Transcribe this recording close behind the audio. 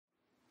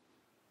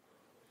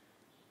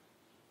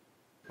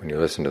When you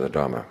listen to the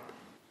Dhamma,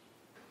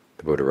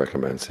 the Buddha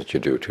recommends that you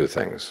do two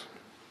things.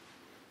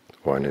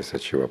 One is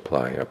that you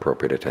apply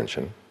appropriate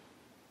attention,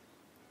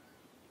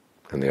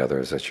 and the other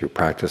is that you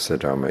practice the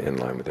Dhamma in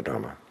line with the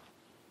Dhamma.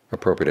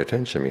 Appropriate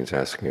attention means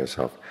asking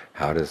yourself,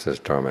 how does this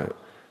Dhamma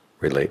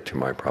relate to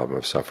my problem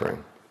of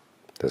suffering?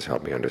 Does it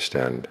help me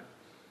understand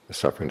the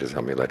suffering? Does it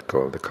help me let go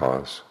of the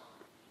cause?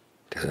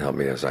 Does it help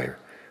me as I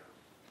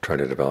try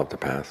to develop the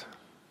path?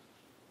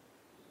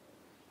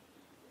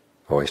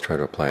 Always try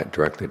to apply it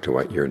directly to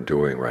what you're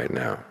doing right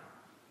now.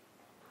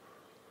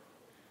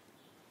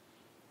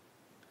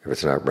 If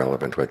it's not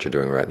relevant to what you're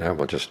doing right now,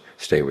 well, just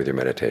stay with your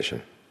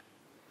meditation.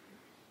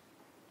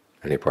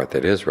 Any part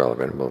that is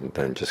relevant will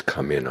then just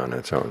come in on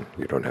its own.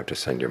 You don't have to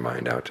send your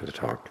mind out to the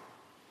talk.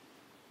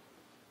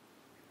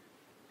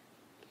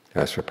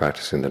 As for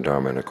practicing the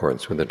Dhamma in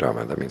accordance with the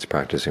Dhamma, that means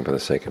practicing for the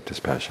sake of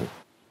dispassion.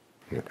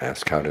 You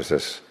ask, how does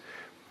this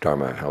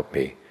Dhamma help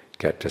me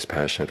get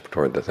dispassionate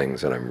toward the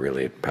things that I'm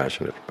really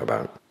passionate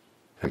about?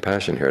 And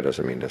passion here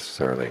doesn't mean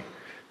necessarily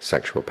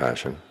sexual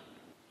passion.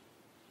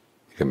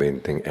 It can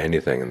mean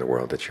anything in the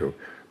world that your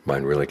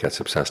mind really gets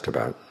obsessed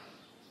about,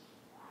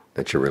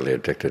 that you're really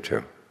addicted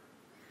to.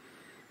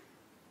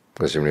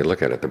 Because when you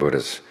look at it, the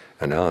Buddha's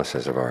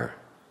analysis of our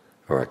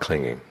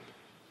clinging,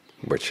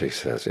 which he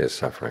says is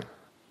suffering,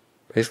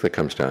 basically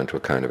comes down to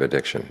a kind of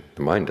addiction.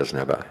 The mind doesn't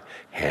have a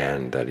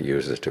hand that it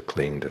uses to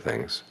cling to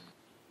things,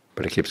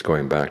 but it keeps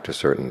going back to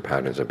certain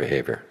patterns of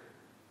behavior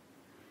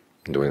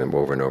and doing them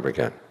over and over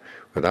again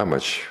without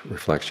much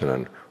reflection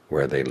on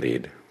where they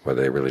lead,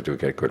 whether they really do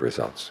get good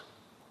results.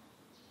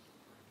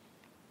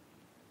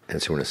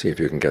 And so you want to see if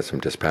you can get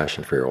some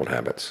dispassion for your old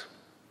habits,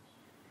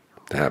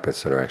 the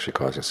habits that are actually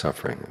causing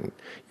suffering. And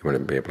you want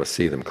to be able to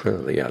see them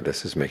clearly. Yeah,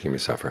 this is making me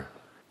suffer,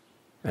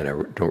 and I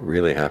don't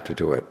really have to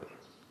do it.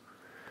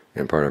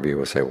 And part of you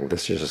will say, well,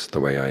 this is just the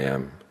way I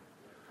am.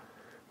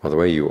 Well, the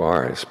way you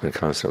are has been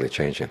constantly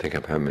changing. Think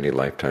of how many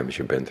lifetimes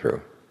you've been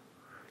through.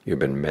 You've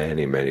been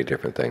many, many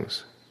different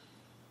things.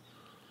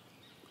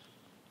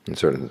 And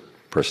certain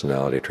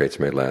personality traits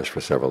may last for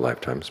several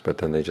lifetimes, but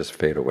then they just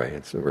fade away.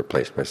 It's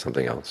replaced by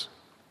something else.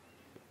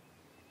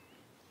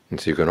 And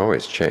so you can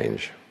always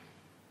change.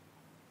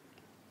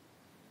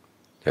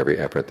 Every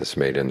effort that's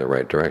made in the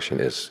right direction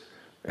is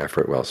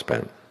effort well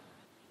spent.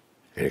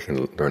 And you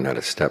can learn how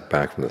to step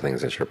back from the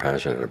things that you're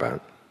passionate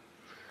about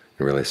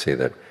and really see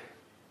that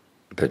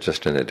they're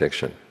just an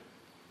addiction.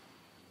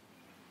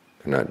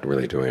 They're not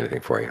really doing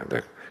anything for you.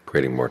 They're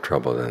creating more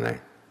trouble than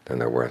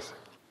they're worth.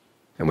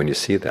 And when you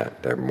see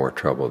that, they're more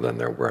trouble than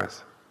they're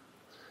worth,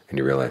 and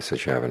you realize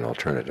that you have an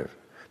alternative,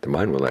 the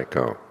mind will let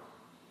go.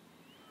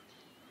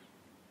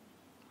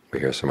 We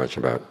hear so much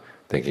about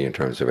thinking in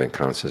terms of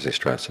inconstancy,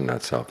 stress, and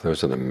not self.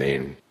 Those are the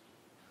main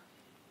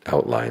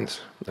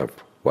outlines of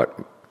what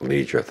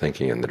leads your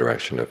thinking in the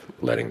direction of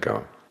letting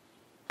go.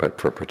 But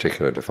for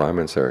particular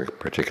defilements, there are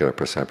particular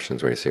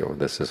perceptions where you say, oh,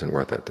 this isn't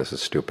worth it, this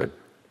is stupid.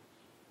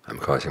 I'm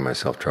causing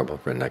myself trouble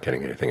for not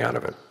getting anything out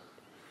of it.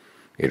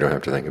 You don't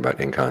have to think about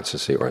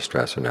inconstancy or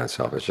stress or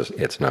not-self. It's just,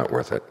 it's not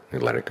worth it. You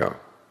let it go.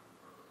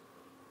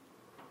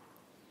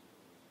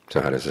 So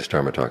how does this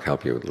Dharma talk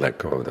help you let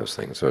go of those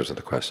things? Those are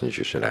the questions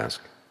you should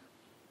ask.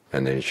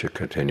 And then you should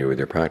continue with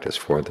your practice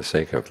for the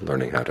sake of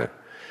learning how to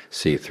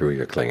see through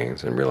your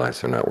clingings and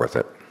realize they're not worth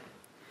it.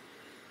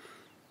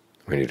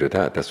 When you do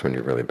that, that's when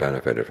you really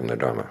benefited from the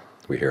Dharma.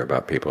 We hear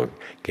about people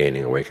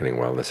gaining awakening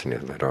while listening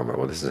to the Dharma.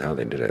 Well, this is how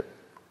they did it.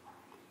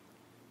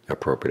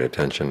 Appropriate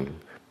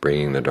attention,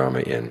 bringing the Dharma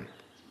in,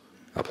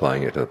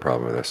 applying it to the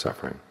problem of their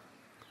suffering,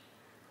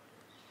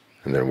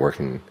 and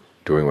then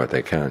doing what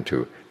they can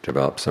to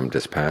develop some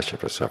dispassion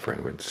for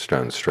suffering. It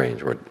sounds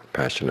strange, we're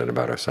passionate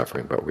about our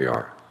suffering, but we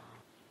are.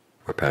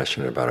 We're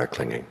passionate about our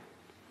clinging.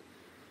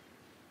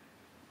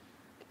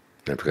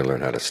 And if we can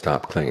learn how to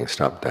stop clinging,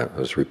 stop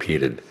those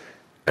repeated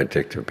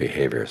addictive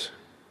behaviors,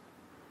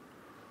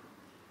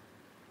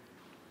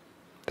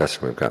 that's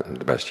when we've gotten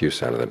the best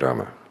use out of the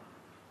Dharma.